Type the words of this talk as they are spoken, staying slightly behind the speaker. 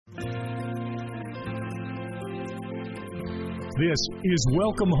This is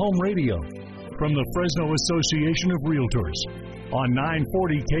Welcome Home Radio from the Fresno Association of Realtors on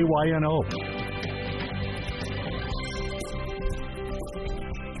 940 KYNO.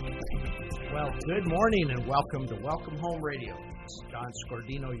 Well, good morning and welcome to Welcome Home Radio. This is Don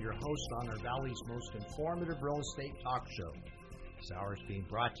Scordino, your host on our Valley's most informative real estate talk show. This hour is being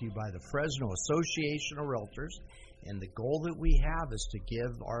brought to you by the Fresno Association of Realtors, and the goal that we have is to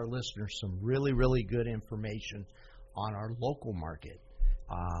give our listeners some really, really good information on our local market.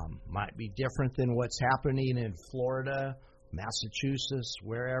 Might be different than what's happening in Florida, Massachusetts,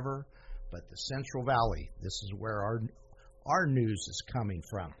 wherever, but the Central Valley, this is where our news is coming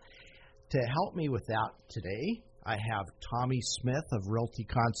from. To help me with that today, I have Tommy Smith of Realty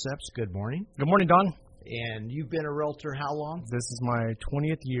Concepts. Good morning. Good morning, Don. And you've been a realtor how long? This is my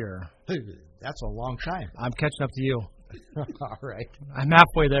 20th year. That's a long time. I'm catching up to you. All right. I'm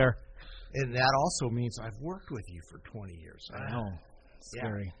halfway there. And that also means I've worked with you for 20 years. I know.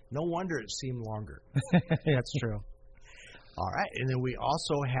 Scary. Yeah. No wonder it seemed longer. That's true. All right. And then we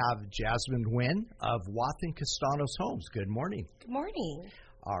also have Jasmine Nguyen of Wathen Castanos Homes. Good morning. Good morning.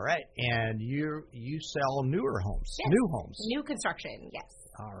 All right. And you sell newer homes. Yes. New homes. New construction, yes.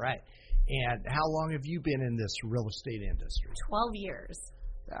 All right. And how long have you been in this real estate industry? 12 years.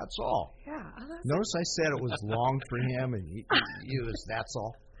 That's all. Yeah. Oh, Notice I said it was long for him, and you was that's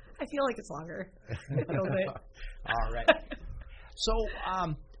all. I feel like it's longer. It feels it. All right. So,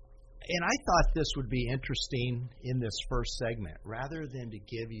 and I thought this would be interesting in this first segment, rather than to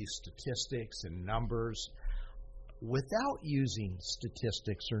give you statistics and numbers, without using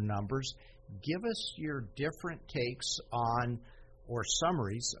statistics or numbers, give us your different takes on or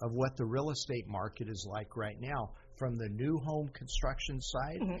summaries of what the real estate market is like right now from the new home construction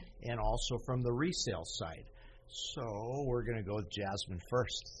side and also from the resale side. So we're going to go with Jasmine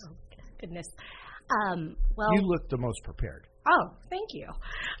first. Oh, goodness. Well, you look the most prepared. Oh, thank you.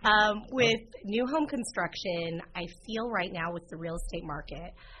 With new home construction, I feel right now with the real estate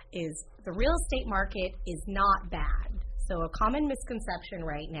market is the real estate market is not bad. So a common misconception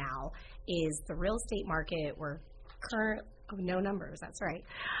right now is the real estate market, we're current. Oh, no numbers. That's right.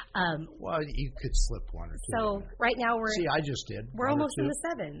 Well, you could slip one or two. So right now I just did. We're almost in the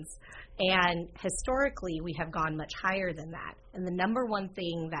sevens. And historically, we have gone much higher than that. And the number one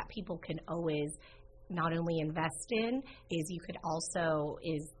thing that people can always not only invest in is you can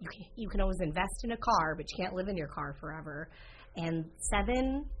always invest in a car, but you can't live in your car forever. And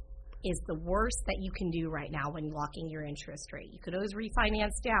 7 is the worst that you can do right now when locking your interest rate. You could always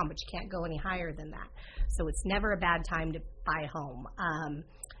refinance down, but you can't go any higher than that. So it's never a bad time to buy a home.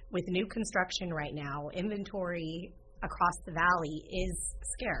 With new construction right now, inventory across the valley is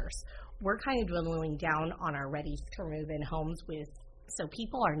scarce. We're kind of dwindling down on our ready-to-move-in homes so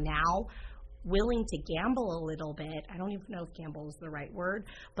people are now willing to gamble a little bit. I don't even know if gamble is the right word,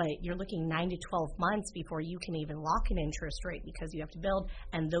 but you're looking 9 to 12 months before you can even lock an interest rate because you have to build.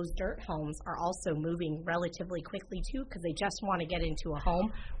 And those dirt homes are also moving relatively quickly too because they just want to get into a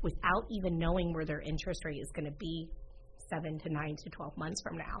home without even knowing where their interest rate is going to be 7 to 9 to 12 months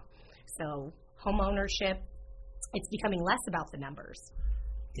from now. So home ownership, it's becoming less about the numbers.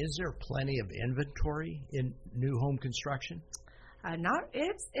 Is there plenty of inventory in new home construction?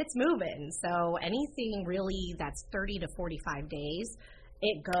 It's moving. So anything really that's 30 to 45 days,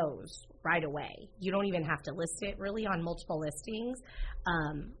 it goes right away. You don't even have to list it really on multiple listings.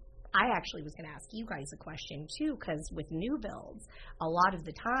 I actually was going to ask you guys a question too, because with new builds, a lot of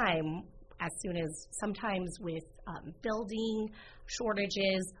the time, sometimes with building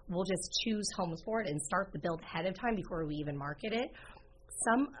shortages, we'll just choose homes for it and start the build ahead of time before we even market it.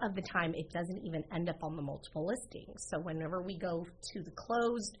 Some of the time, it doesn't even end up on the multiple listings. So whenever we go to the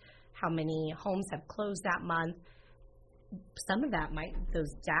closed, how many homes have closed that month, some of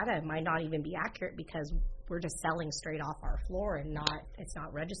those data might not even be accurate because we're just selling straight off our floor and it's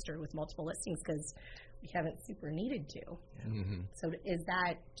not registered with multiple listings because we haven't super needed to. Mm-hmm. So do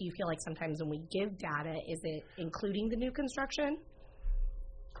you feel like sometimes when we give data, is it including the new construction?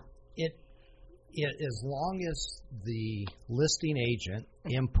 As long as the listing agent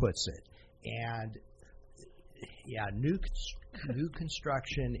inputs it, and new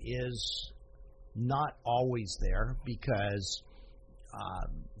construction is not always there because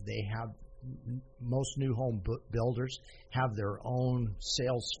most new home builders have their own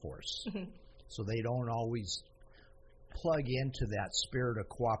sales force, so they don't always plug into that spirit of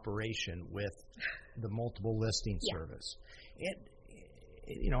cooperation with the multiple listing service.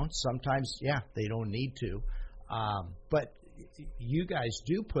 Sometimes, they don't need to. But you guys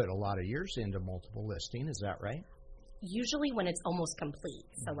do put a lot of years into multiple listing. Is that right? usually when it's almost complete.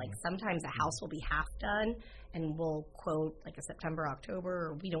 So like sometimes a house will be half done and we'll quote like a September, October,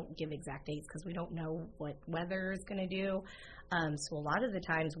 or we don't give exact dates because we don't know what weather is going to do. So a lot of the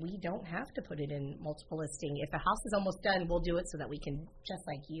times we don't have to put it in multiple listing. If a house is almost done, we'll do it so that we can, just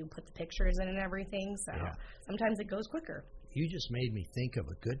like you, put the pictures in and everything. So sometimes it goes quicker. You just made me think of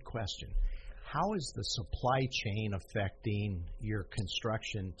a good question. How is the supply chain affecting your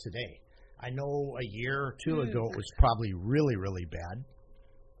construction today? I know a year or two ago it was probably really, really bad.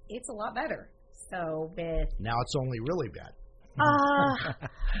 It's a lot better. So now it's only really bad.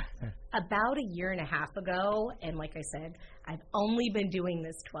 About a year and a half ago, and like I said, I've only been doing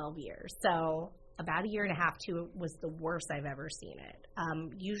this 12 years. So about a year and a half to was the worst I've ever seen it.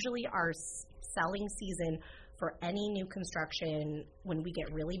 Usually our selling season for any new construction when we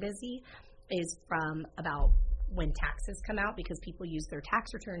get really busy is from about when taxes come out, because people use their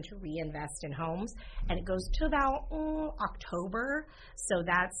tax return to reinvest in homes, and it goes to about October. So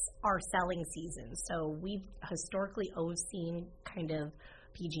that's our selling season. So we've historically always seen kind of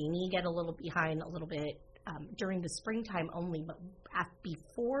PG&E get a little behind a little bit during the springtime only, but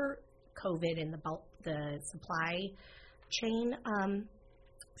before COVID and the supply chain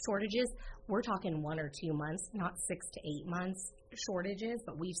shortages, we're talking 1 or 2 months, not 6 to 8 months shortages,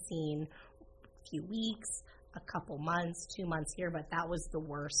 but we've seen a few weeks, a couple months, 2 months here, but that was the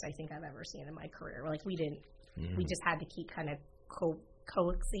worst I think I've ever seen in my career. Like we just had to keep kind of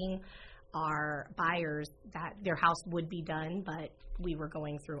coaxing our buyers that their house would be done, but we were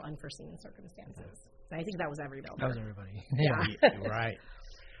going through unforeseen circumstances. And I think that was every builder. That was everybody. Yeah. Right.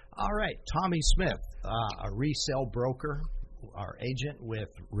 All right. Tommy Smith, a resale broker, our agent with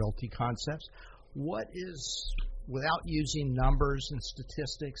Realty Concepts. What is, without using numbers and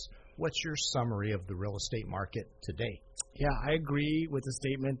statistics, what's your summary of the real estate market today? Yeah, I agree with the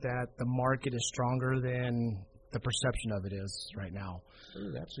statement that the market is stronger than the perception of it is right now.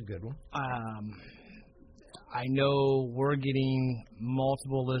 Ooh, that's a good one. I know we're getting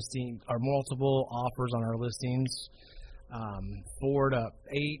multiple listings or multiple offers on our listings, 4 to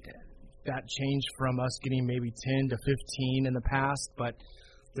 8. That changed from us getting maybe 10 to 15 in the past, but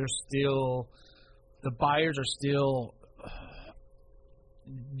the buyers are still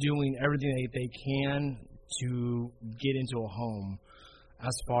doing everything they can to get into a home,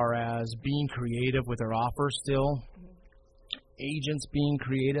 as far as being creative with their offers still, agents being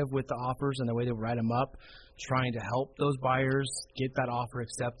creative with the offers and the way they write them up, trying to help those buyers get that offer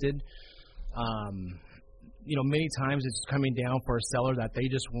accepted. Many times it's coming down for a seller that they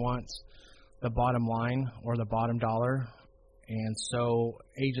just want the bottom line or the bottom dollar. And so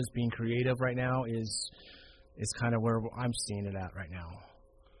agents being creative right now is kind of where I'm seeing it at right now.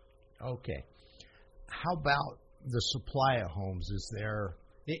 Okay. How about the supply of homes? Is there,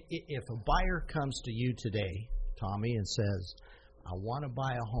 if a buyer comes to you today, Tommy, and says, I want to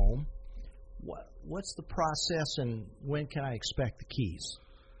buy a home, what's the process and when can I expect the keys?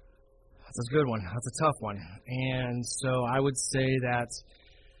 That's a good one. That's a tough one. And so I would say that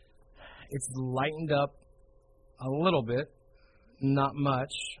it's lightened up a little bit, not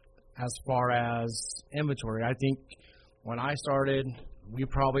much, as far as inventory. I think when I started, we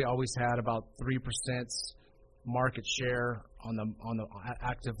probably always had about 3% market share on the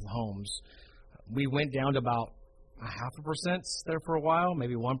active homes. We went down to about 0.5% there for a while,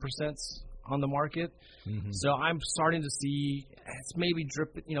 maybe 1% on the market. Mm-hmm. So I'm starting to see it's maybe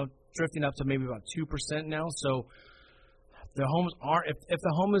drifting up to maybe about 2% now. So the homes aren't. If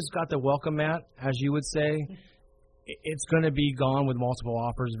the home has got the welcome mat, as you would say, it's going to be gone with multiple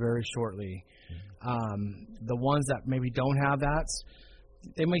offers very shortly. The ones that maybe don't have that,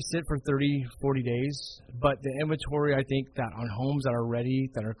 they may sit for 30, 40 days. But the inventory, I think, that on homes that are ready,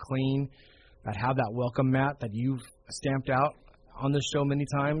 that are clean, that have that welcome mat that you've stamped out on the show many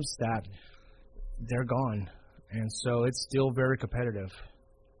times, that they're gone. And so it's still very competitive.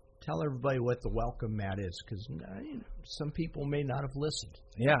 Tell everybody what the welcome mat is, because some people may not have listened.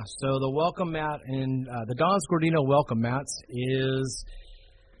 Yeah, so the welcome mat and the Don Scordino welcome mats is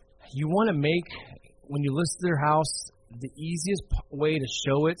you want to make, when you list their house, the easiest way to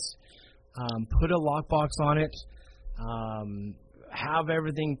show it, put a lockbox on it, have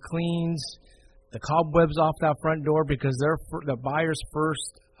everything cleaned, the cobwebs off that front door, because the buyer's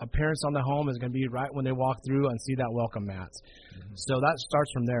first appearance on the home is going to be right when they walk through and see that welcome mat. Mm-hmm. So that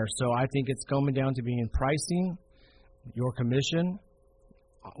starts from there. So I think it's coming down to being pricing, your commission,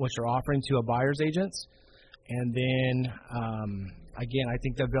 what you're offering to a buyer's agent, and then, again, I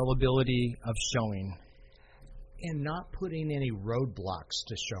think the availability of showing. And not putting any roadblocks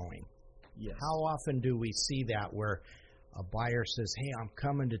to showing. Yes. How often do we see that where a buyer says, hey, I'm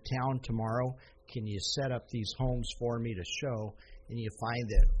coming to town tomorrow. can you set up these homes for me to show? And you find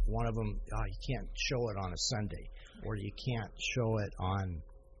that one of them, you can't show it on a Sunday, or you can't show it on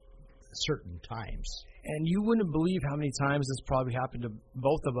certain times. And you wouldn't believe how many times this probably happened to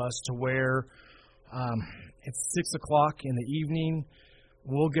both of us, to where it's 6 o'clock in the evening,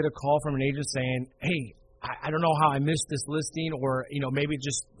 we'll get a call from an agent saying, hey, I don't know how I missed this listing, or maybe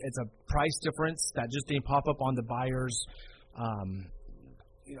just it's a price difference that just didn't pop up on the buyer's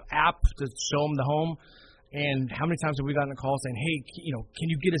app to show them the home. And how many times have we gotten a call saying, hey, can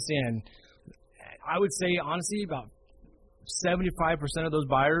you get us in? I would say, honestly, about 75% of those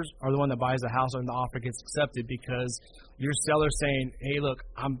buyers are the one that buys the house and the offer gets accepted, because your seller's saying, hey, look,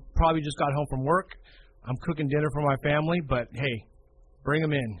 I'm probably just got home from work. I'm cooking dinner for my family, but, hey, bring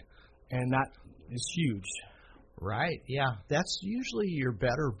them in. And that is huge. Right, yeah. That's usually your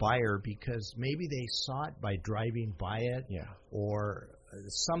better buyer, because maybe they saw it by driving by it, or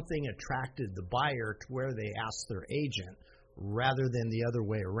something attracted the buyer to where they asked their agent rather than the other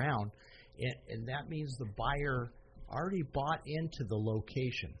way around. And that means the buyer already bought into the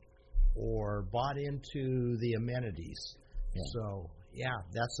location or bought into the amenities. Yeah. So, yeah,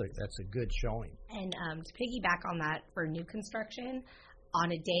 that's a good showing. And to piggyback on that, for new construction,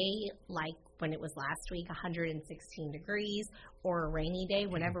 on a day like when it was last week, 116 degrees, or a rainy day,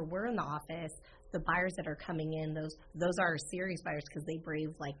 whenever we're in the office, the buyers that are coming in, those are serious buyers, because they brave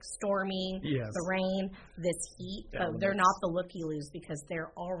like storming, the rain, this heat, but they're not the looky-loos, because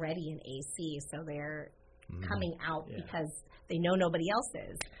they're already in AC, so they're coming out because they know nobody else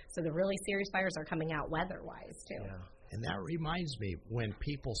is. So the really serious buyers are coming out weather-wise too. Yeah. And that reminds me, when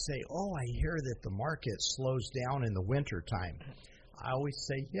people say, oh, I hear that the market slows down in the wintertime, I always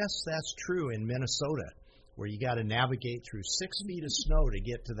say, yes, that's true in Minnesota, where you got to navigate through 6 feet of snow to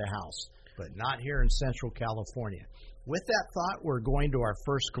get to the house, but not here in Central California. With that thought, we're going to our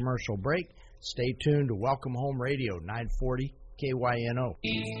first commercial break. Stay tuned to Welcome Home Radio, 940 KYNO.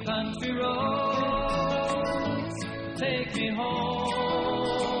 These country roads take me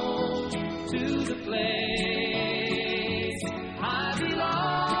home to the place I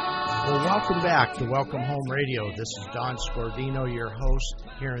belong. Well, welcome back to Welcome Home Radio. This is Don Scordino, your host.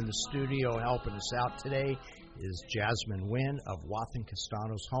 Here in the studio helping us out today is Jasmine Nguyen of Wathen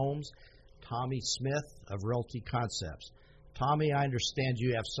Castanos Homes, Tommy Smith of Realty Concepts. Tommy, I understand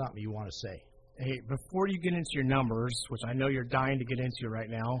you have something you want to say. Hey, before you get into your numbers, which I know you're dying to get into right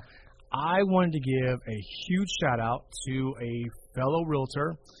now, I wanted to give a huge shout-out to a fellow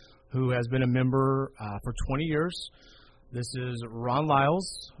realtor who has been a member for 20 years. This is Ron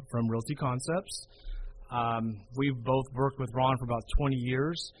Lyles from Realty Concepts. We've both worked with Ron for about 20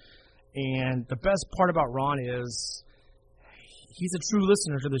 years, and the best part about Ron is he's a true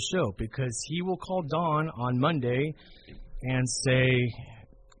listener to the show, because he will call Don on Monday and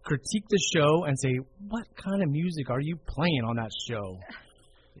critique the show and say, what kind of music are you playing on that show?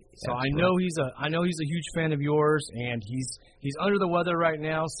 So I know he's a huge fan of yours, and he's under the weather right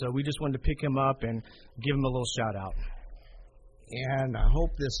now, so we just wanted to pick him up and give him a little shout out. And I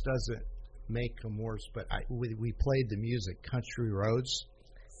hope this doesn't make him worse, but we played the music Country Roads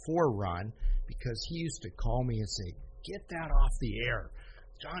for Ron, because he used to call me and say, get that off the air.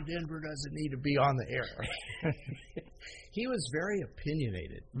 John Denver doesn't need to be on the air. He was very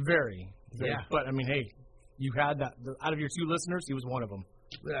opinionated. Very. Yeah. But, I mean, hey, you had that. Out of your two listeners, he was one of them.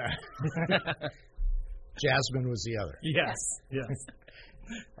 Jasmine was the other. Yes.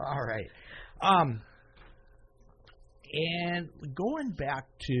 All right. And going back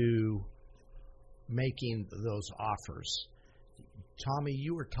to making those offers, Tommy,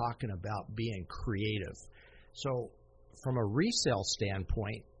 you were talking about being creative. So from a resale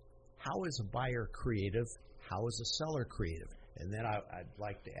standpoint, how is a buyer creative? How is a seller creative? And then I'd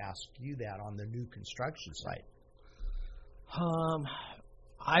like to ask you that on the new construction site.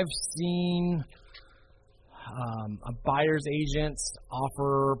 I've seen a buyer's agent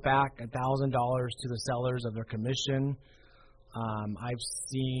offer back $1,000 to the sellers of their commission. I've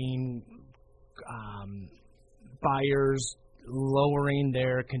seen buyers lowering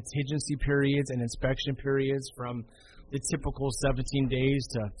their contingency periods and inspection periods from the typical 17 days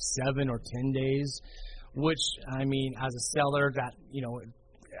to 7 or 10 days, which, I mean, as a seller, that,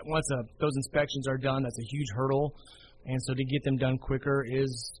 once those inspections are done, that's a huge hurdle. And so to get them done quicker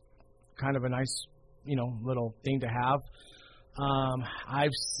is kind of a nice, little thing to have.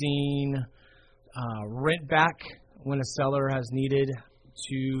 I've seen rent back when a seller has needed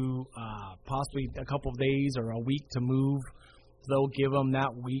to possibly a couple of days or a week to move. They'll give them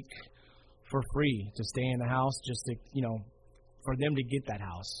that week for free to stay in the house, just to, for them to get that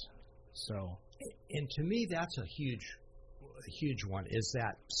house. So, and to me, that's a huge a huge one, is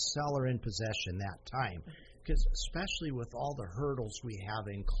that seller in possession, that time. Because especially with all the hurdles we have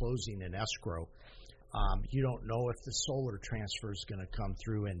in closing and escrow, you don't know if the solar transfer is going to come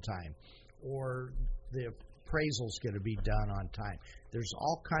through in time or the appraisal is going to be done on time. There's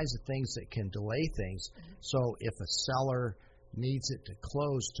all kinds of things that can delay things. So if a seller needs it to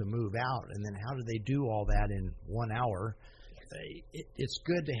close to move out, and then how do they do all that in 1 hour? It's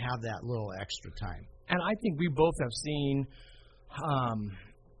good to have that little extra time. And I think we both have seen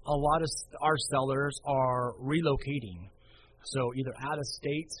a lot of our sellers are relocating, so either out of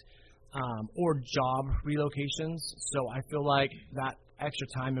state or job relocations. So I feel like that extra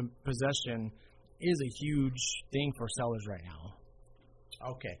time in possession is a huge thing for sellers right now.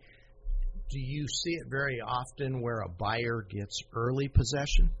 Okay. Do you see it very often where a buyer gets early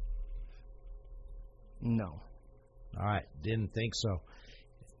possession? No. All right. Didn't think so.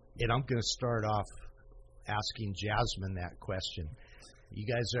 And I'm going to start off asking Jasmine that question. You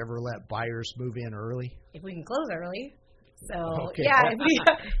guys ever let buyers move in early? If we can close early. So, Okay. yeah,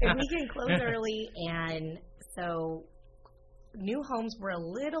 if we can close early. And so new homes were a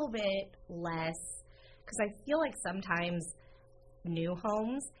little bit less, because I feel like sometimes new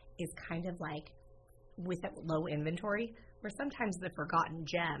homes is kind of like with low inventory, where sometimes the forgotten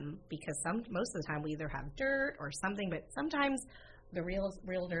gem, because most of the time we either have dirt or something, but sometimes the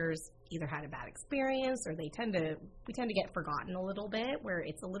realtors either had a bad experience or we tend to get forgotten a little bit, where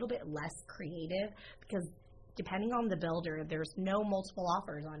it's a little bit less creative, because depending on the builder, there's no multiple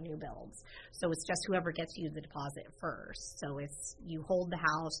offers on new builds. So it's just whoever gets you the deposit first. So it's you hold the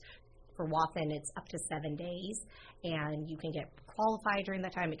house. For Wathen, it's up to 7 days, and you can get qualified during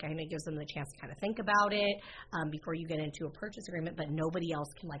that time. It kind of gives them the chance to kind of think about it before you get into a purchase agreement, but nobody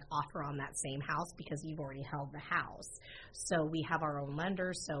else can offer on that same house because you've already held the house. So we have our own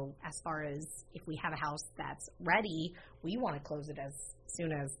lender. So as far as if we have a house that's ready, we want to close it as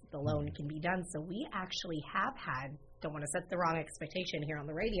soon as the loan can be done. So we actually have had, don't want to set the wrong expectation here on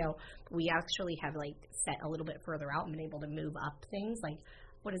the radio, but we actually have set a little bit further out and been able to move up things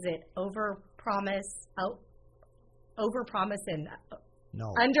what is it? Over promise and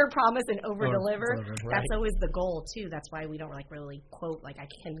under promise and over deliver. Right. That's always the goal too. That's why we don't really quote I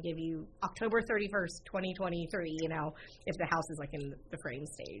can give you October 31st, 2023. If the house is in the frame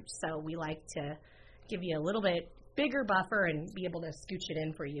stage. So we like to give you a little bit bigger buffer and be able to scooch it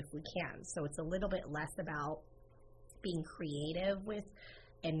in for you if we can. So it's a little bit less about being creative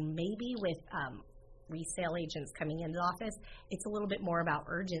and maybe with resale agents coming into the office, it's a little bit more about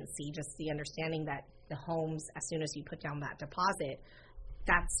urgency, just the understanding that the homes, as soon as you put down that deposit,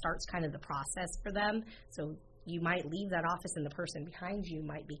 that starts kind of the process for them. So you might leave that office and the person behind you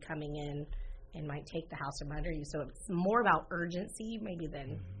might be coming in and might take the house from under you. So it's more about urgency maybe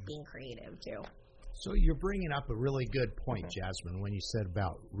than being creative too. So you're bringing up a really good point, Jasmine, when you said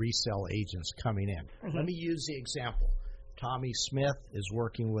about resale agents coming in. Let me use the example. Tommy Smith is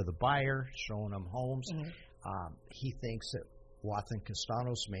working with a buyer, showing them homes. He thinks that Wathen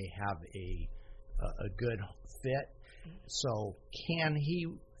Castanos may have a good fit. So can he,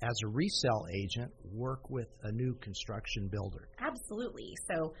 as a resale agent, work with a new construction builder? Absolutely.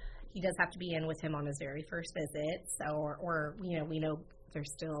 So he does have to be in with him on his very first visit. So, or we know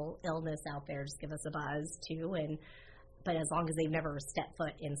there's still illness out there. Just give us a buzz too, but as long as they've never stepped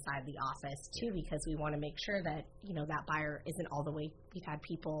foot inside the office too, because we want to make sure that, that buyer isn't all the way, we've had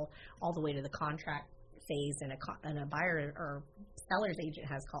people all the way to the contract phase and a buyer or seller's agent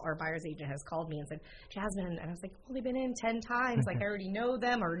has called, or buyer's agent has called me and said, Jasmine, and I was like, well, they've been in 10 times. I already know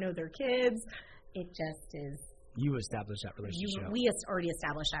them or know their kids. It just is. You establish that relationship. We already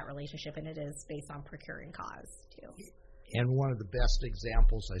established that relationship, and it is based on procuring cause too. And one of the best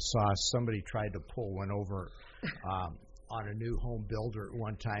examples I saw, somebody tried to pull one over on a new home builder at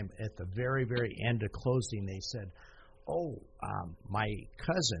one time. At the very, very end of closing, they said, my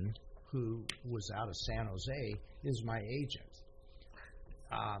cousin, who was out of San Jose, is my agent.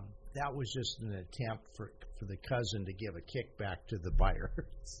 That was just an attempt for the cousin to give a kickback to the buyer.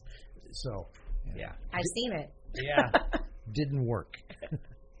 So, yeah. I've seen it. Yeah. Didn't work.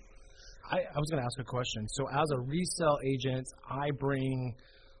 I was going to ask a question. So as a resale agent, I bring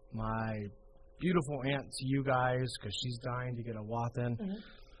my beautiful aunt to you guys because she's dying to get a Wathen.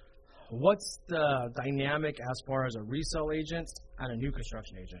 What's the dynamic as far as a resale agent and a new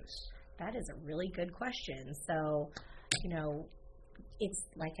construction agent? That is a really good question. So, it's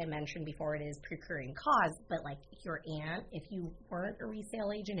like I mentioned before, it is procuring cause, but your aunt, if you weren't a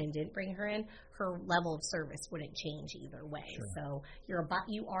resale agent and didn't bring her in, her level of service wouldn't change either way. Sure. So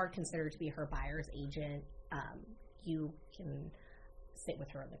you are considered to be her buyer's agent. You can sit with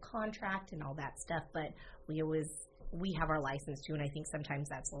her on the contract and all that stuff, but we always we have our license too, and I think sometimes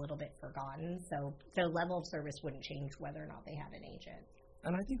that's a little bit forgotten. So the level of service wouldn't change whether or not they had an agent.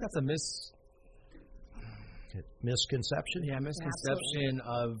 And I think that's a misconception. Yeah, misconception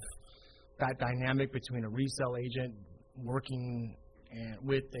of that dynamic between a resale agent working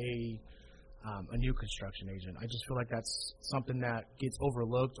with a new construction agent. I just feel like that's something that gets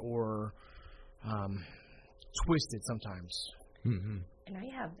overlooked or twisted sometimes. Mm-hmm. And I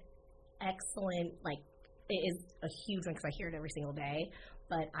have excellent, it is a huge one because I hear it every single day,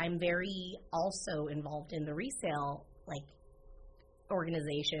 but I'm very also involved in the resale,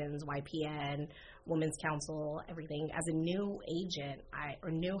 organizations, YPN, Women's Council, everything. As a new agent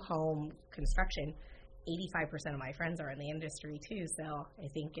or new home construction, 85% of my friends are in the industry too, so I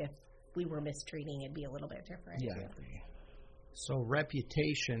think if we were mistreating, it'd be a little bit different. Yeah. So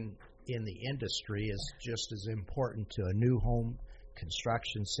reputation in the industry is just as important to a new home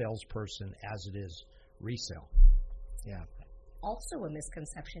construction salesperson as it is resale. Yeah. Also a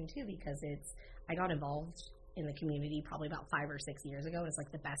misconception too, because I got involved in the community probably about 5 or 6 years ago. It's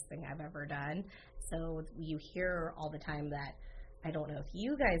the best thing I've ever done. So you hear all the time that, I don't know if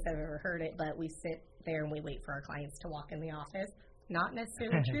you guys have ever heard it, but we sit there and we wait for our clients to walk in the office. Not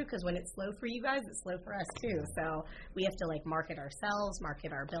necessarily true, because when it's slow for you guys, it's slow for us too. So we have to market ourselves,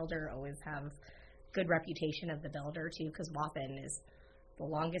 market our builder, always have good reputation of the builder too, because Wathen is the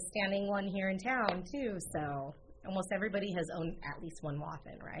longest standing one here in town too. So almost everybody has owned at least one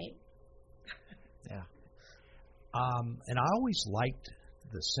Wathen, right? Yeah. And I always liked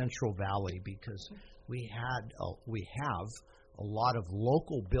the Central Valley because we have a lot of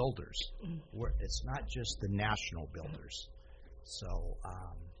local builders where it's not just the national builders. So,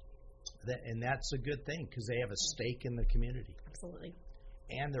 and that's a good thing because they have a stake in the community. Absolutely.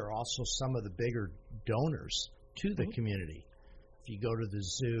 And they're also some of the bigger donors to the community. If you go to the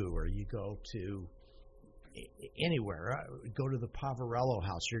zoo or you go to anywhere, go to the Poverello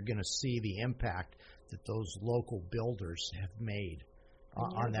House, you're going to see the impact that those local builders have made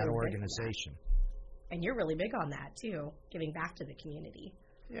on that organization. And you're really big on that too, giving back to the community.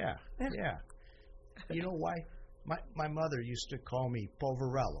 Yeah, yeah. You know why? My mother used to call me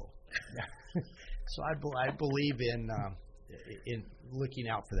Poverello. So I believe in looking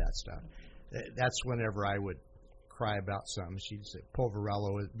out for that stuff. That's whenever I would cry about something. She'd say,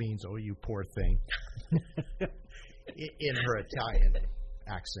 Poverello, it means, oh, you poor thing, in her Italian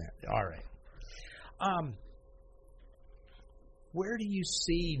accent. All right. Where do you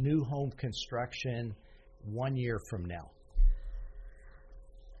see new home construction 1 year from now?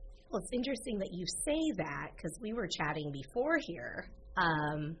 Well, it's interesting that you say that because we were chatting before here,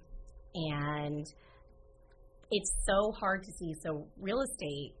 and it's so hard to see. So real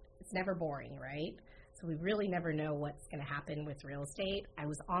estate, it's never boring, right? So we really never know what's going to happen with real estate. I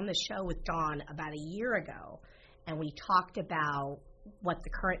was on the show with Don about a year ago, and we talked about what the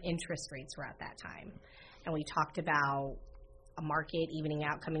current interest rates were at that time. And we talked about a market evening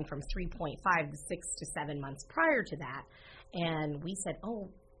out coming from 3.5 to 6 to 7 months prior to that. And we said,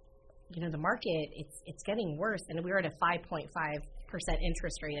 the market, it's getting worse. And we were at a 5.5%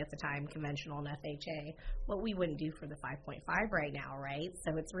 interest rate at the time, conventional and FHA. What we wouldn't do for the 5.5 right now, right?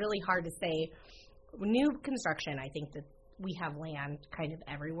 So it's really hard to say. New construction, I think that we have land kind of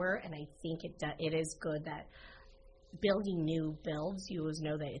everywhere, and I think it is good that building new builds, you always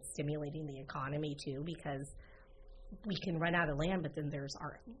know that it's stimulating the economy too, because we can run out of land, but then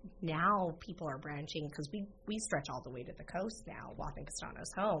now people are branching because we stretch all the way to the coast now, Wathen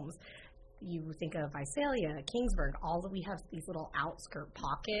Castanos Homes. You think of Visalia, Kingsburg, we have these little outskirt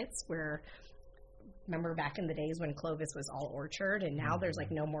pockets where, remember back in the days when Clovis was all orchard, and now there's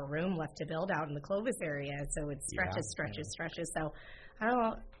no more room left to build out in the Clovis area, so it stretches. So I don't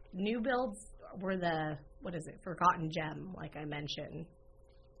know, new builds were forgotten gem, like I mentioned.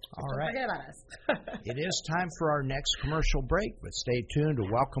 All right. Forget about us. It is time for our next commercial break, but stay tuned to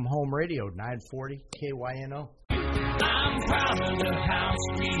Welcome Home Radio, 940 KYNO. I'm proud of the house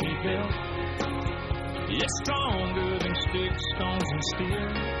we built. It's stronger than sticks, stones, and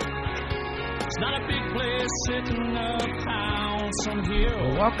steel. It's not a big place sitting up high on some hill.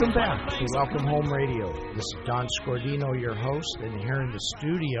 Well, welcome back to Welcome Home Radio. This is Don Scordino, your host, and here in the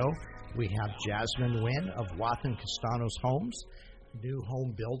studio we have Jasmine Nguyen of Wathen Castanos Homes, new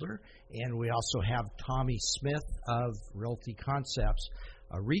home builder, and we also have Tommy Smith of Realty Concepts,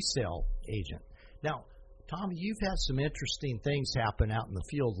 a resale agent. Now, Tommy, you've had some interesting things happen out in the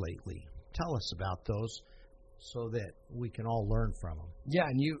field lately. Tell us about those so that we can all learn from them. Yeah,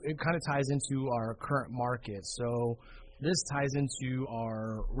 and it kind of ties into our current market. So this ties into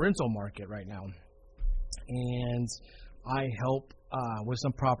our rental market right now. And I help with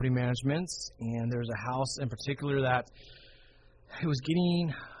some property management, and there's a house in particular that it was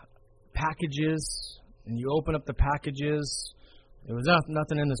getting packages, and you open up the packages, there was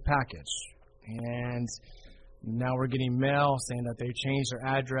nothing in this package. And now we're getting mail saying that they changed their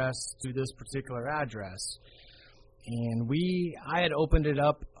address to this particular address. And I had opened it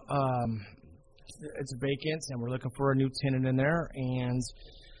up. It's vacant, and we're looking for a new tenant in there. And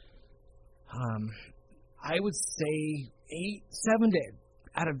I would say 7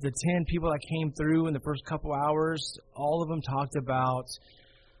 out of the 10 people that came through in the first couple hours, all of them talked about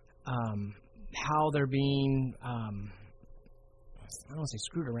how they're being, I don't want to say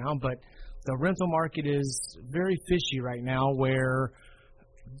screwed around, but the rental market is very fishy right now, where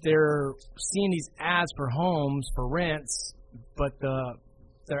they're seeing these ads for homes for rents, but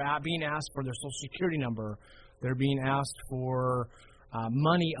they're being asked for their Social Security number. They're being asked for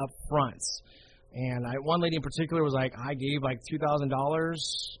money up front. And one lady in particular was like, I gave like $2,000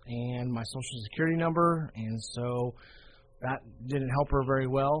 and my Social Security number, and so that didn't help her very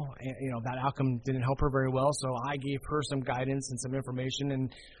well. And, that outcome didn't help her very well. So I gave her some guidance and some information.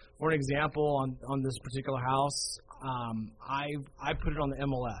 And for an example, on this particular house, I put it on the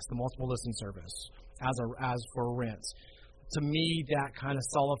MLS, the multiple listing service, as for rent. To me, that kind of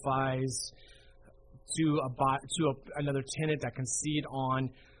solidifies to another tenant that can see it on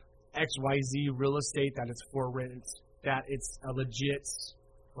XYZ Real Estate that it's for rent, that it's a legit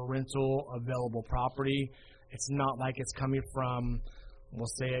rental available property. It's not like it's coming from, we'll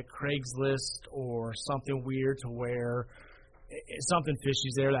say, a Craigslist or something weird to where something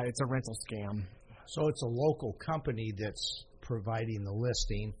fishy's there, that it's a rental scam. So it's a local company that's providing the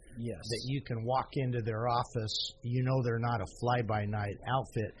listing. Yes. That you can walk into their office, they're not a fly-by-night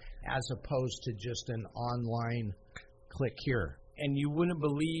outfit, as opposed to just an online click here. And you wouldn't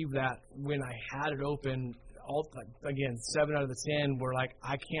believe that when I had it open, again, 7 out of the 10 were like,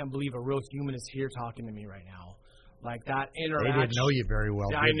 I can't believe a real human is here talking to me right now. Like that interaction. They didn't know you very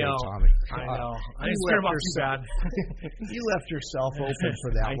well, I know. Tommy? I know. I didn't scare them off too bad. You left yourself open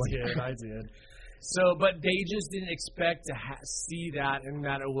for that one. I did. So, but they just didn't expect to see that, and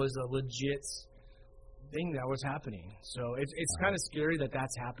that it was a legit thing that was happening. So it's kind of scary that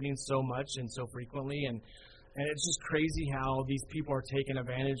that's happening so much and so frequently, and it's just crazy how these people are taking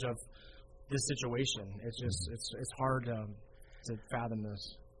advantage of this situation. It's just it's hard to fathom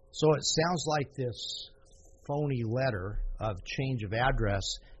this. So it sounds like this phony letter of change of address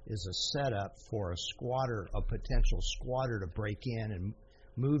is a setup for a potential squatter to break in and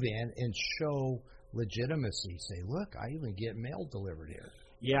move in and show legitimacy. Say, look, I even get mail delivered here.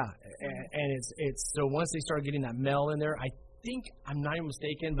 Yeah, and it's so once they start getting that mail in there, I think, I'm not even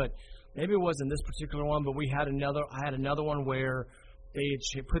mistaken, but maybe it wasn't this particular one, but I had another one where they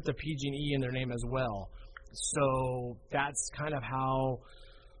put the PG&E in their name as well. So that's kind of how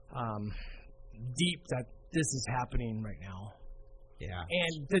deep that this is happening right now. Yeah.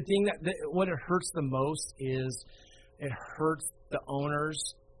 And the thing what it hurts the most is it hurts the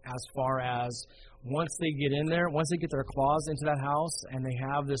owners as far as once they get in there, once they get their claws into that house and they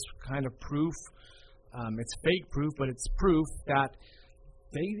have this kind of proof, it's fake proof, but it's proof that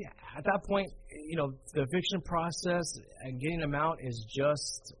they, at that point, the eviction process and getting them out is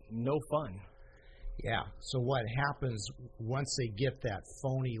just no fun. Yeah. So what happens once they get that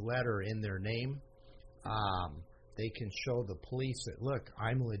phony letter in their name, they can show the police that, look,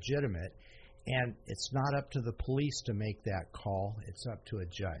 I'm legitimate. And it's not up to the police to make that call. It's up to a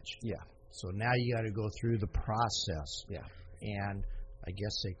judge. Yeah. So now you got to go through the process. Yeah. And I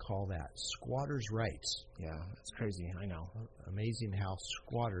guess they call that squatters' rights. Yeah, that's crazy. I know. Amazing how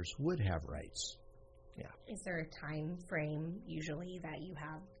squatters would have rights. Yeah. Is there a time frame usually that you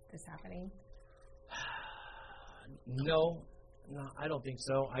have this happening? No, I don't think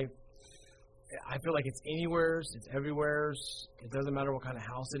so. I feel like it's anywheres, it's everywheres. It doesn't matter what kind of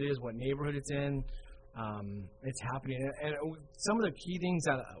house it is, what neighborhood it's in. It's happening. And some of the key things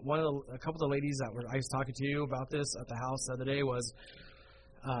that a couple of the ladies I was talking to you about this at the house the other day was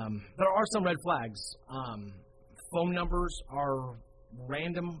there are some red flags. Phone numbers are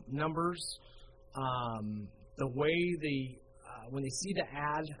random numbers. The way when they see the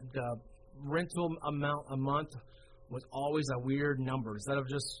ad, the rental amount a month was always a weird number. Instead of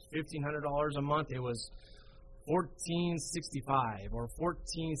just $1,500 a month, it was $1,465 or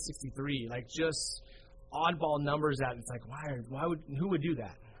 $1,463. Like just oddball numbers that it's like, who would do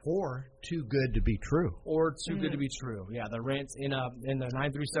that? Or too good to be true. Or too good to be true. Yeah, the rent in the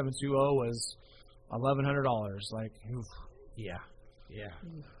 93720 was $1,100. Like, oof. Yeah.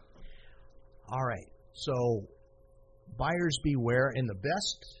 All right. So buyers beware, and the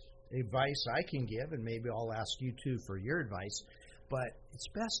best advice I can give, and maybe I'll ask you too for your advice, but it's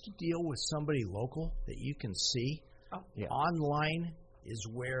best to deal with somebody local that you can see. Online is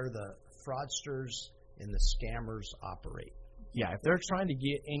where the fraudsters and the scammers operate. Yeah, if they're trying to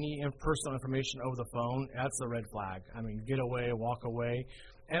get any personal information over the phone, that's a red flag. I mean, get away, walk away.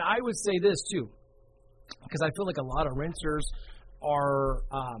 And I would say this, too, because I feel like a lot of renters are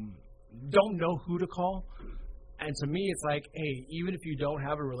don't know who to call. And to me, it's like, hey, even if you don't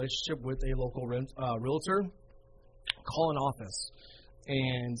have a relationship with a local realtor, call an office.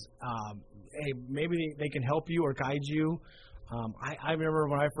 And, hey, maybe they can help you or guide you. I remember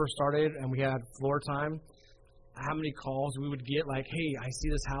when I first started and we had floor time, how many calls we would get like, hey, I see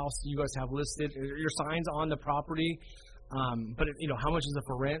this house you guys have listed. Your sign's on the property, but, how much is it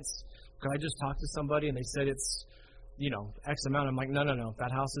for rent? Could I just talk to somebody and they said it's, X amount? I'm like, no.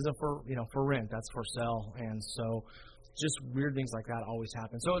 That house isn't for rent. That's for sale. And so just weird things like that always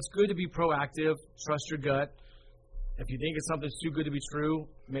happen. So it's good to be proactive. Trust your gut. If you think it's something's too good to be true,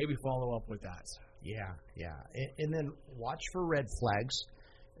 maybe follow up with that. Yeah. And then watch for red flags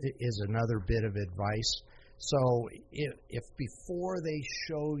is another bit of advice. So if before they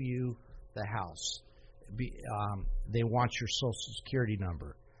show you the house, they want your Social Security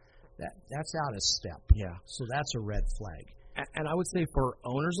number, that's out of step. Yeah. So that's a red flag. And I would say for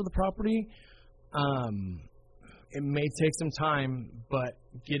owners of the property, it may take some time, but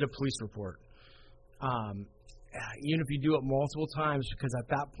get a police report. Even if you do it multiple times, because at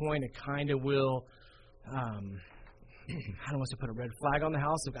that point it kind of will, I don't want to put a red flag on the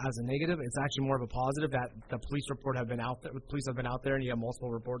house as a negative. It's actually more of a positive that the police report have been out there. Police have been out there, and you have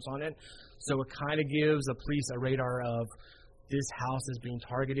multiple reports on it. So it kind of gives the police a radar of this house is being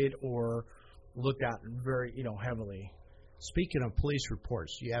targeted or looked at very, heavily. Speaking of police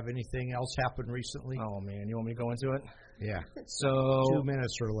reports, do you have anything else happen recently? Oh man, you want me to go into it? Yeah. So 2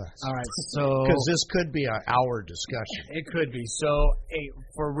 minutes or less. All right. So because this could be an hour discussion. It could be. So, hey,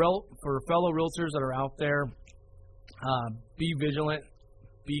 for fellow realtors that are out there, be vigilant,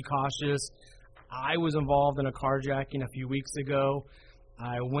 be cautious. I was involved in a carjacking a few weeks ago.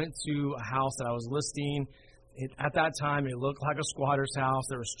 I went to a house that I was listing. At that time, it looked like a squatter's house.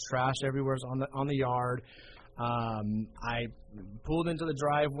 There was trash everywhere on the yard. I pulled into the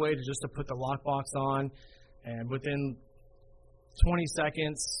driveway to put the lockbox on, and within 20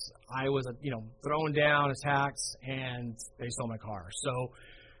 seconds, I was thrown down, attacked, and they stole my car. So,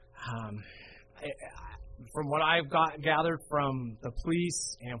 from what I've gathered from the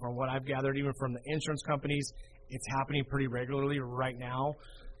police and from what I've gathered even from the insurance companies, it's happening pretty regularly right now.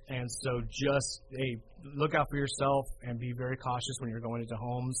 And so just look out for yourself and be very cautious when you're going into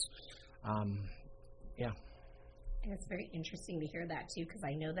homes. Yeah. And it's very interesting to hear that, too, because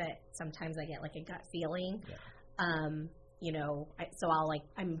I know that sometimes I get like a gut feeling. Yeah.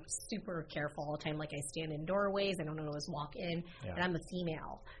 I'm super careful all the time. Like I stand in doorways. I don't always walk in. Yeah. And I'm a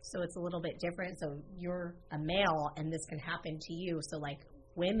female. So it's a little bit different. So you're a male and this can happen to you. So like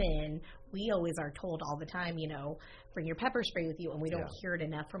women, we always are told all the time, bring your pepper spray with you. And we don't hear it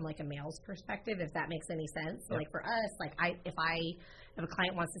enough from like a male's perspective, if that makes any sense. So like for us, like if a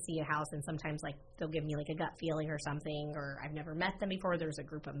client wants to see a house and sometimes like they'll give me like a gut feeling or something, or I've never met them before, there's a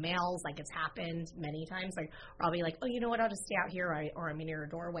group of males, like it's happened many times, like I'll be like, oh, you know what, I'll just stay out here or I'm near a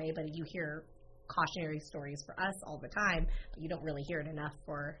doorway. But you hear cautionary stories for us all the time, but you don't really hear it enough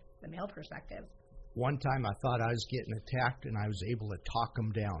for the male perspective. One time I thought I was getting attacked and I was able to talk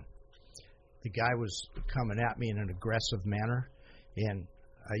him down. The guy was coming at me in an aggressive manner, and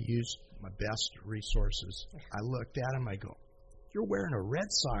I used my best resources. I looked at him, I go, you're wearing a Red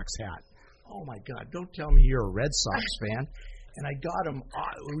Sox hat. Oh, my God, don't tell me you're a Red Sox fan. And I got him,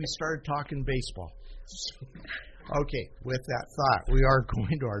 we started talking baseball. Okay, with that thought, we are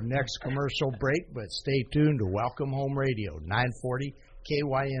going to our next commercial break, but stay tuned to Welcome Home Radio, 940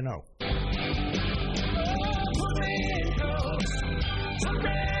 KYNO.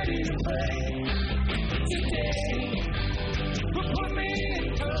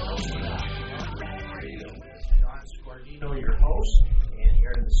 Don Scordino, your host, and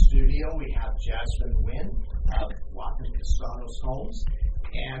here in the studio we have Jasmine Nguyen of Castanos Homes,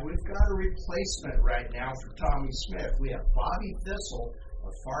 and we've got a replacement right now for Tommy Smith. We have Bobby Thistle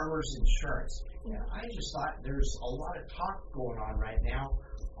of Farmers Insurance. And I just thought there's a lot of talk going on right now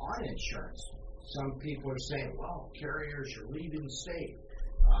on insurance. Some people are saying, well, carriers are leaving the state.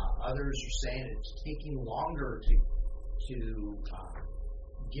 Others are saying it's taking longer to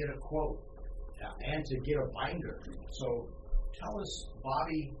get a quote and to get a binder. So tell us,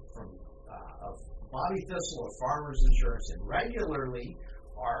 Bobby, of Bobby Thistle of Farmers Insurance, and regularly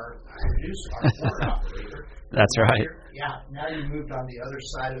our producer, our board operator. That's right. Yeah, now you moved on the other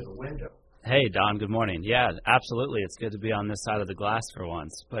side of the window. Hey, Don, good morning. Yeah, absolutely. It's good to be on this side of the glass for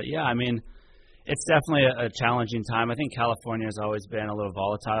once. But, yeah, I mean, it's definitely a challenging time. I think California has always been a little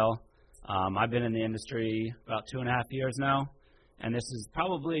volatile. I've been in the industry about 2.5 years now, and this is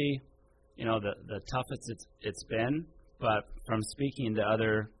probably, the toughest it's been. But from speaking to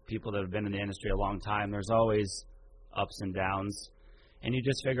other people that have been in the industry a long time, there's always ups and downs, and you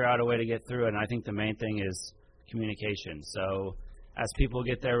just figure out a way to get through it. And I think the main thing is communication. So as people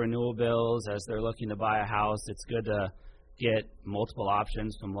get their renewal bills, as they're looking to buy a house, it's good to get multiple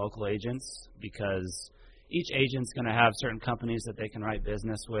options from local agents, because each agent's going to have certain companies that they can write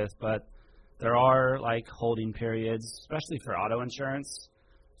business with, but there are like holding periods, especially for auto insurance,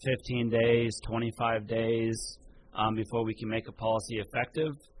 15 days, 25 days before we can make a policy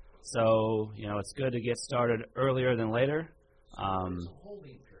effective. So, it's good to get started earlier than later.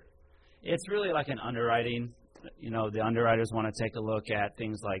 It's really like an underwriting. The underwriters want to take a look at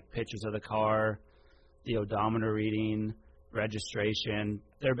things like pictures of the car, the odometer reading, registration.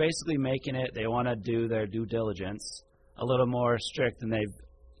 They're basically making it, they want to do their due diligence a little more strict than they've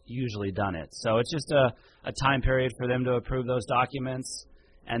usually done it. So it's just a time period for them to approve those documents.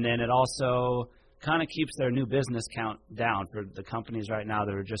 And then it also kind of keeps their new business count down for the companies right now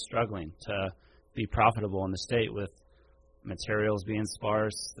that are just struggling to be profitable in the state with materials being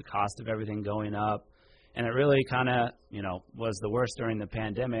sparse, the cost of everything going up. And it really kind of, was the worst during the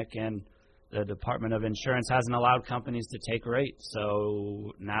pandemic, and the Department of Insurance hasn't allowed companies to take rate.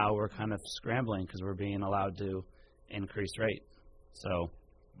 So now we're kind of scrambling because we're being allowed to increase rate. So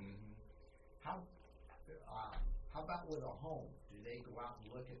How about with a home? Do they go out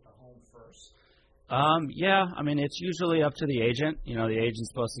and look at the home first? Yeah, I mean, it's usually up to the agent. The agent's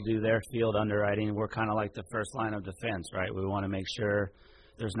supposed to do their field underwriting. We're kind of like the first line of defense, right? We want to make sure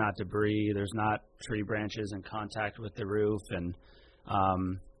there's not debris, there's not tree branches in contact with the roof. And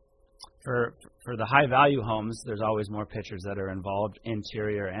for the high-value homes, there's always more pictures that are involved,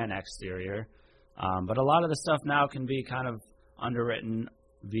 interior and exterior. But a lot of the stuff now can be kind of underwritten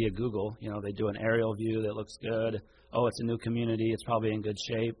via Google. They do an aerial view that looks good. Oh, it's a new community. It's probably in good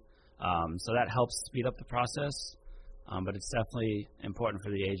shape. So that helps speed up the process. But it's definitely important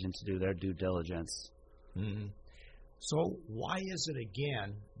for the agent to do their due diligence. Mm-hmm. So why is it,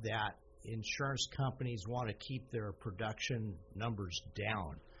 again, that insurance companies want to keep their production numbers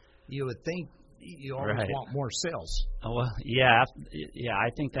down? You would think you always want more sales. Oh, well, yeah, I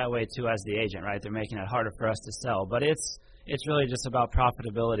think that way too as the agent, right? They're making it harder for us to sell. But it's really just about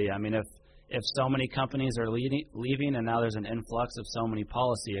profitability. I mean, if so many companies are leaving and now there's an influx of so many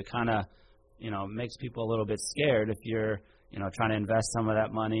policy, it kind of, makes people a little bit scared if you're, trying to invest some of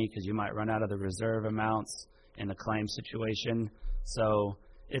that money because you might run out of the reserve amounts in the claim situation. So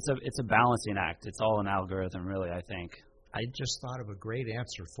it's a balancing act. It's all an algorithm, really, I think. I just thought of a great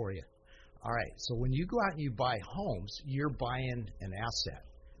answer for you. All right, so when you go out and you buy homes, you're buying an asset.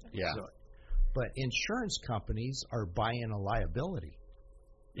 Yeah. But insurance companies are buying a liability.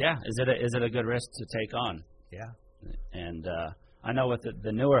 Yeah. Is it a good risk to take on? Yeah. And I know with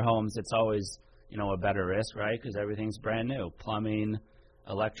the newer homes, it's always, a better risk, right? Because everything's brand new. Plumbing,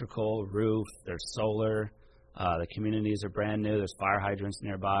 electrical, roof, there's solar. The communities are brand new. There's fire hydrants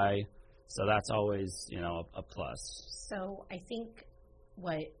nearby. So that's always, a plus. So I think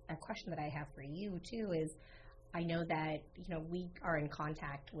a question that I have for you, too, is I know that, we are in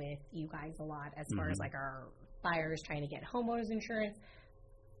contact with you guys a lot as far as like our buyers trying to get homeowners insurance.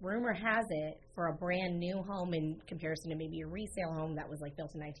 Rumor has it, for a brand new home in comparison to maybe a resale home that was like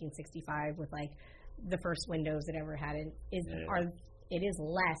built in 1965 with like the first windows it ever had, it is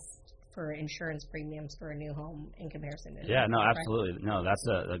less for insurance premiums for a new home in comparison to absolutely. No, that's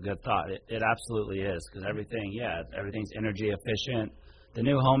a good thought. It absolutely is, because everything's energy efficient. The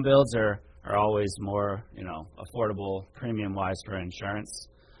new home builds are always more, affordable premium-wise for insurance.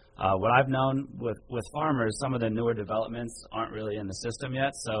 What I've known with farmers, some of the newer developments aren't really in the system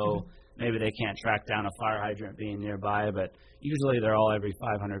yet, so maybe they can't track down a fire hydrant being nearby, but usually they're all every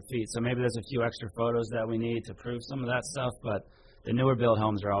 500 feet. So maybe there's a few extra photos that we need to prove some of that stuff, but the newer build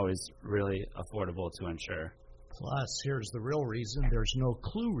homes are always really affordable to insure. Plus, here's the real reason, there's no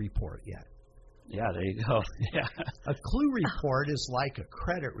clue report yet. Yeah, there you go. Yeah. A clue report is like a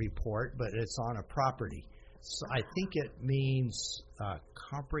credit report, but it's on a property. So I think it means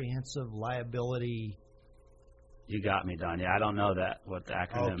comprehensive liability. You got me, Don. Yeah, I don't know what the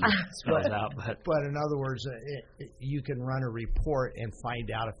acronym spells out. But in other words, you can run a report and find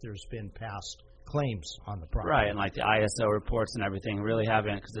out if there's been past claims on the property. Right, and like the ISO reports and everything really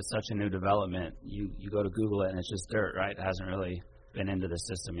haven't, because it's such a new development. You go to Google it and it's just dirt, right? It hasn't really been into the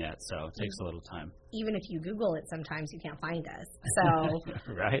system yet, so it takes a little time. Even if you Google it, sometimes you can't find us. So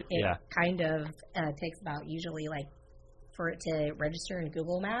right? it kind of takes about usually like for it to register in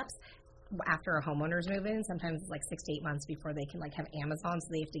Google Maps after a homeowner's move in. Sometimes it's like 6 to 8 months before they can like have Amazon, so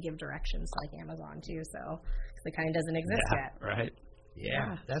they have to give directions to like Amazon too. So because it kind of doesn't exist yet. Right.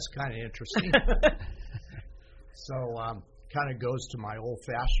 Yeah, that's kind of interesting. So kind of goes to my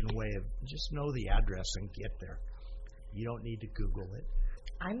old-fashioned way of just know the address and get there. You don't need to Google it.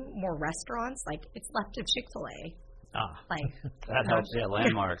 I'm more restaurants, like it's left of Chick-fil-A. Like that helps. Yeah,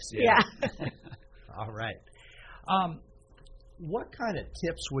 landmarks. Yeah. All right. What kind of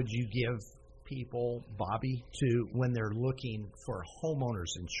tips would you give people, Bobby, to when they're looking for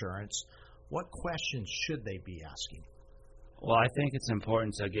homeowners insurance? What questions should they be asking? Well, I think it's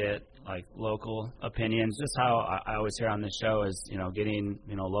important to get like local opinions. Just how I always hear on this show is, getting,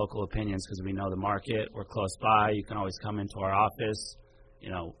 local opinions because we know the market. We're close by. You can always come into our office.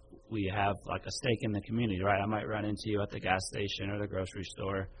 We have like a stake in the community, right? I might run into you at the gas station or the grocery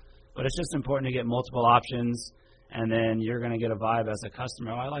store. But it's just important to get multiple options, and then you're going to get a vibe as a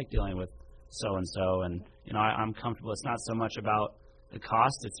customer. I like dealing with so-and-so, and, I'm comfortable. It's not so much about the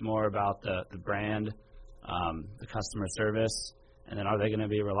cost. It's more about the brand, the customer service, and then are they going to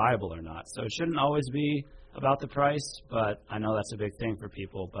be reliable or not? So it shouldn't always be about the price, but I know that's a big thing for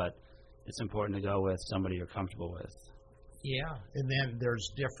people, but it's important to go with somebody you're comfortable with. Yeah, and then there's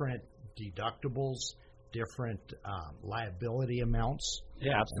different deductibles, different liability amounts.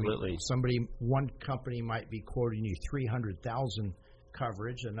 Yeah, absolutely. One company might be quoting you $300,000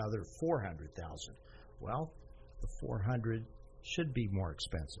 coverage, another $400,000. Well, the $400,000 should be more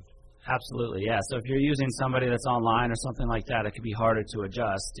expensive. Absolutely, yeah. So if you're using somebody that's online or something like that, it could be harder to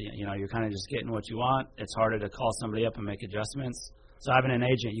adjust. You're kind of just getting what you want. It's harder to call somebody up and make adjustments. So having an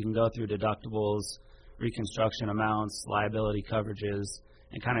agent, you can go through deductibles, reconstruction amounts, liability coverages,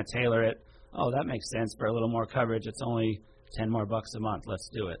 and kind of tailor it. Oh, that makes sense. For a little more coverage, it's only $10 more a month. Let's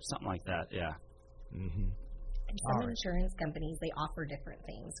do it. Something like that, yeah. Mm-hmm. And some insurance companies, they offer different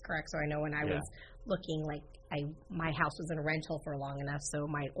things, correct? So I know when I was looking, like my house was in a rental for long enough, so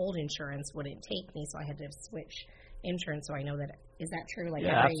my old insurance wouldn't take me, so I had to switch insurance. So I know that, is that true? Like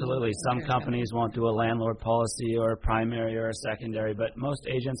absolutely. Some companies won't do a landlord policy or a primary or a secondary, but most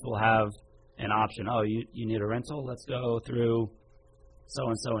agents will have an option. Oh, you need a rental? Let's go through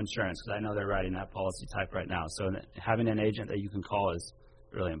so-and-so insurance, because I know they're writing that policy type right now. So having an agent that you can call is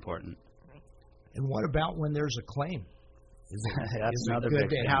really important. And what about when there's a claim? Is it good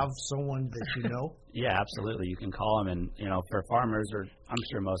to have someone that you know? Yeah, absolutely. You can call them, and for farmers, or I'm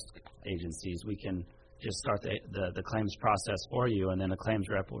sure most agencies, we can just start the claims process for you, and then the claims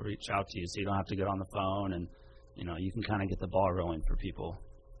rep will reach out to you, so you don't have to get on the phone, and you can kind of get the ball rolling for people.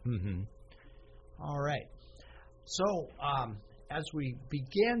 Mm-hmm. All right. So as we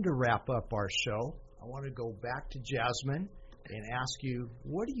begin to wrap up our show, I want to go back to Jasmine and ask you,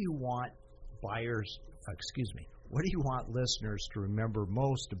 what do you want what do you want listeners to remember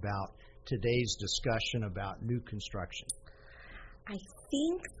most about today's discussion about new construction? I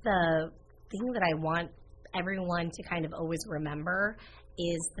think the thing that I want everyone to kind of always remember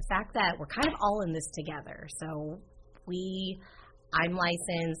is the fact that we're kind of all in this together. So I'm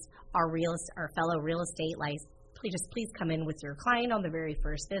licensed, our fellow real estate licensed. Please come in with your client on the very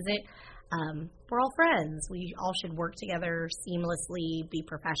first visit. We're all friends. We all should work together seamlessly, be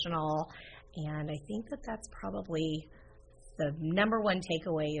professional. And I think that that's probably the number one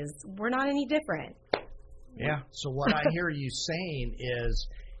takeaway is we're not any different. Yeah. So what I hear you saying is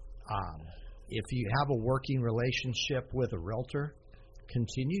if you have a working relationship with a realtor,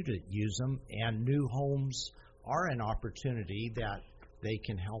 continue to use them, and new homes are an opportunity that they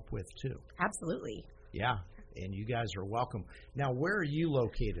can help with too. Absolutely. Yeah. And you guys are welcome. Now, where are you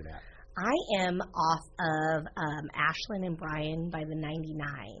located at? I am off of Ashland and Bryan by the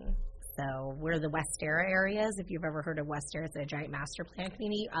 99. So we're the Westera areas. If you've ever heard of Westera, it's a giant master plan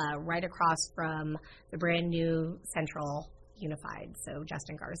community right across from the brand new Central Unified, so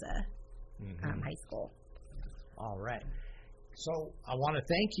Justin Garza High School. All right. So I want to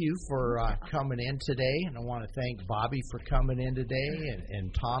thank you for coming in today, and I want to thank Bobby for coming in today,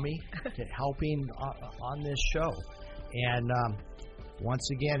 and Tommy for helping on this show. And once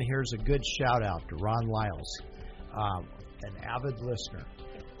again, here's a good shout out to Ron Lyles, an avid listener.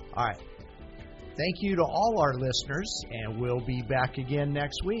 All right. Thank you to all our listeners, and we'll be back again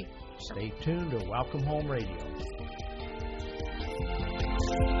next week. Stay tuned to Welcome Home Radio.